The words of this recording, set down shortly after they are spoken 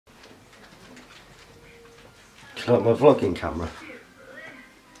Do you like my vlogging camera?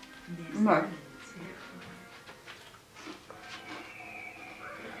 No.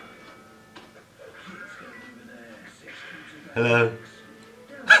 Hello.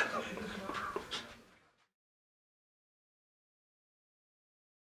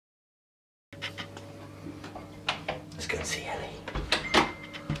 Let's go and see Ellie.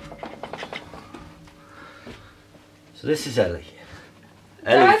 So this is Ellie.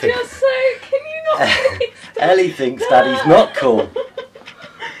 Dad, you're so... Can you not please stop? Ellie thinks Daddy's not cool.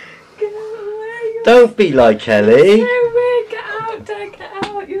 Get away. Don't be like Ellie. You're so weird. Get out, Dad. Get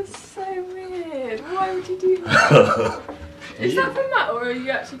out. You're so weird. Why would you do that? Is that for Matt, or are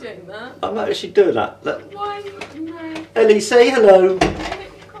you actually doing that? I'm actually doing that. Look. Why? No. Ellie, say hello. Make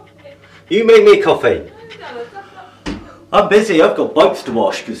me coffee. You make me a coffee. No, Dad, that's not... I'm busy. I've got bikes to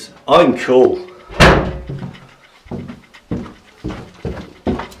wash because I'm cool.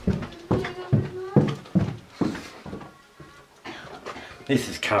 This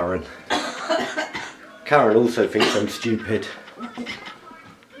is Karen. Karen also thinks I'm stupid.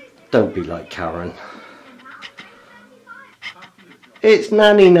 Don't be like Karen. It's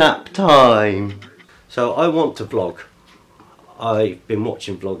nanny nap time. So I want to vlog. I've been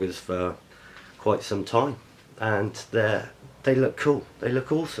watching vloggers for quite some time and they look cool. They look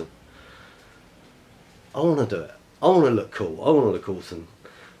awesome. I want to do it. I want to look cool. I want to look awesome.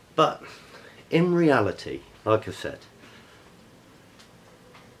 But in reality, like I said,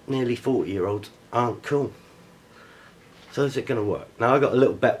 nearly 40-year-olds aren't cool. So is it going to work? Now I got a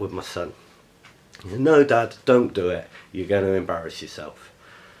little bet with my son. He said, no Dad, don't do it. You're going to embarrass yourself.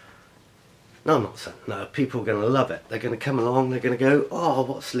 No, I'm not son. No, people are going to love it. They're going to come along, they're going to go, oh,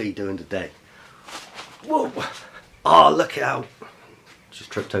 what's Lee doing today? Whoa! Oh, look out.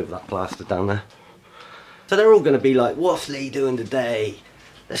 Just tripped over that plaster down there. So they're all going to be like, what's Lee doing today?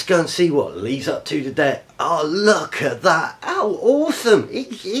 Let's go and see what Lee's up to today. Oh, look at that. How awesome.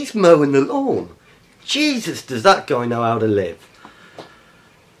 He's mowing the lawn. Jesus, does that guy know how to live?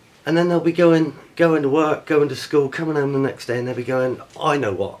 And then they'll be going to work, going to school, coming home the next day, and they'll be going, I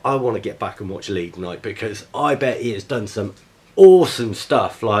know what, I want to get back and watch Lee tonight because I bet he has done some awesome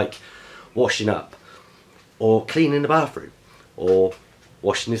stuff like washing up, or cleaning the bathroom, or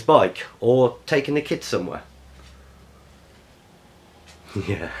washing his bike, or taking the kids somewhere.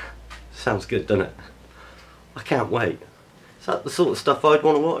 Yeah, sounds good, doesn't it? I can't wait. Is that the sort of stuff I'd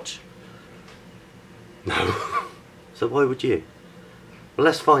want to watch? No. So why would you? Well,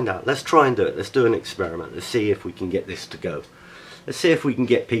 let's find out. Let's try and do it. Let's do an experiment. Let's see if we can get this to go. Let's see if we can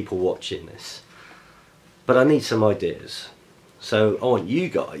get people watching this. But I need some ideas. So I want you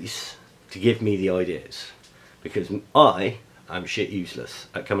guys to give me the ideas. Because I am shit useless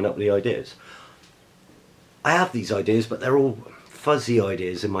at coming up with the ideas. I have these ideas, but they're all fuzzy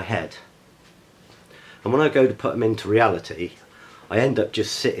ideas in my head. And when I go to put them into reality, I end up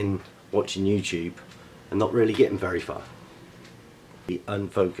just sitting watching YouTube and not really getting very far. Be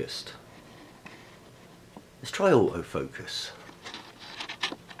unfocused. Let's try autofocus.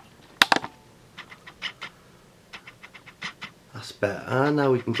 That's better.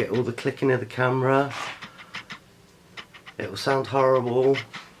 Now we can get all the clicking of the camera. It will sound horrible.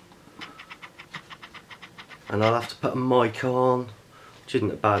 And I'll have to put a mic on, which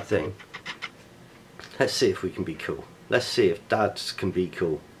isn't a bad thing. Let's see if we can be cool. Let's see if dads can be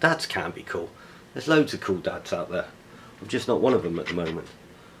cool. Dads can be cool. There's loads of cool dads out there. I'm just not one of them at the moment.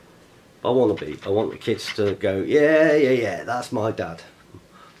 I want to be. I want the kids to go, yeah, that's my dad.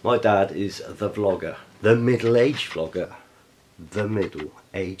 My dad is the vlogger. The middle-aged vlogger. The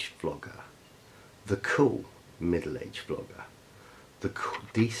middle-aged vlogger. The cool middle-aged vlogger. The cool,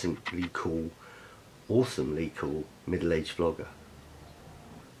 decently cool, awesomely cool middle-aged vlogger.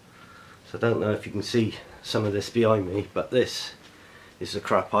 So I don't know if you can see some of this behind me, but this is the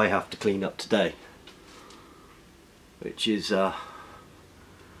crap I have to clean up today, which is it's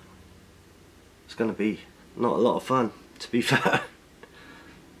going to be not a lot of fun, to be fair.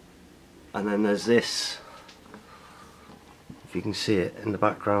 And then there's this, if you can see it in the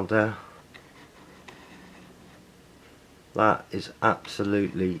background there, that is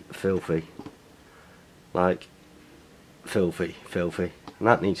absolutely filthy, like filthy, and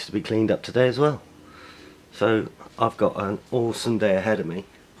that needs to be cleaned up today as well. So I've got an awesome day ahead of me.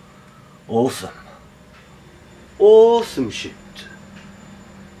 Awesome shoot.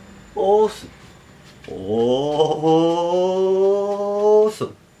 Awesome.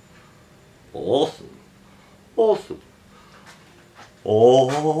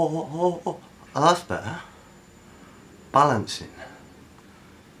 Oh, that's better. Balancing.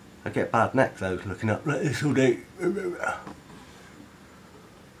 I get bad neck though, looking up like this all day.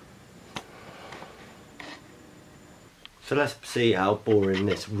 So let's see how boring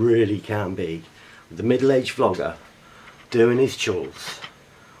this really can be. The middle-aged vlogger doing his chores,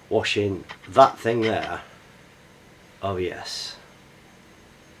 washing that thing there. Oh yes,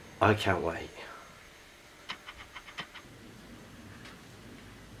 I can't wait.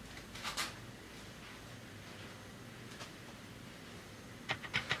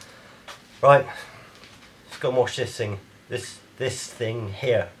 Right, let's go and wash this thing. This thing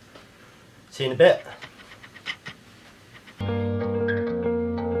here. See you in a bit.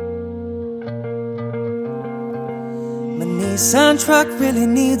 My Nissan truck really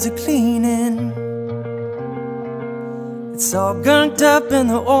needs a cleaning. It's all gunked up and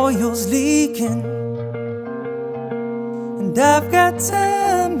the oil's leaking. And I've got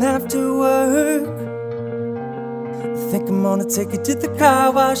time after work. I think I'm gonna take it to the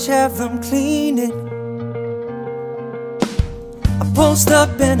car wash, have them clean it. I post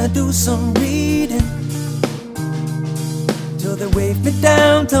up and I do some reading till they wave me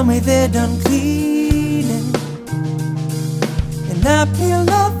down, tell me they're done cleaning. And I peel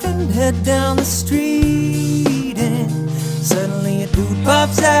off and head down the street, and suddenly a dude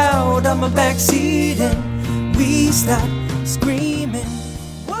pops out on my backseat, and we start screaming.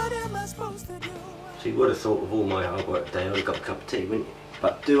 What am I supposed to do? So you would have thought of all my hard work today, I would have got a cup of tea, wouldn't you?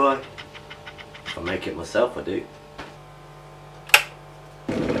 But do I? If I make it myself, I do.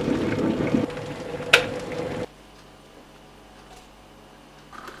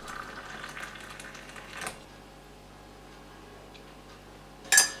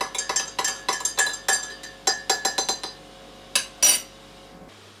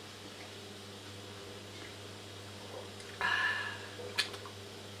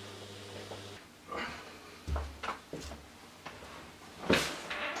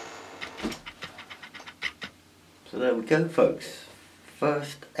 So there we go, folks.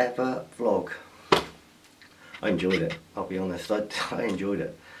 First ever vlog. I enjoyed it, I'll be honest, I enjoyed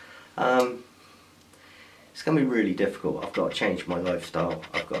it. It's going to be really difficult. I've got to change my lifestyle.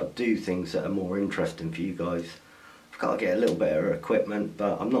 I've got to do things that are more interesting for you guys. I've got to get a little better equipment,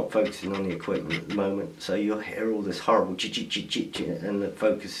 but I'm not focusing on the equipment at the moment. So you'll hear all this horrible chit and the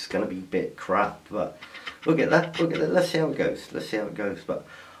focus is going to be a bit crap, but we'll get there, Let's see how it goes. But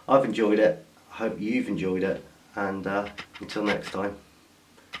I've enjoyed it. I hope you've enjoyed it. And until next time,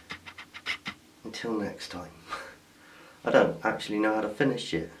 I don't actually know how to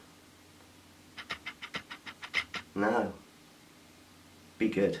finish yet. No. Be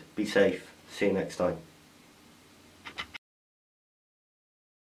good, be safe, see you next time.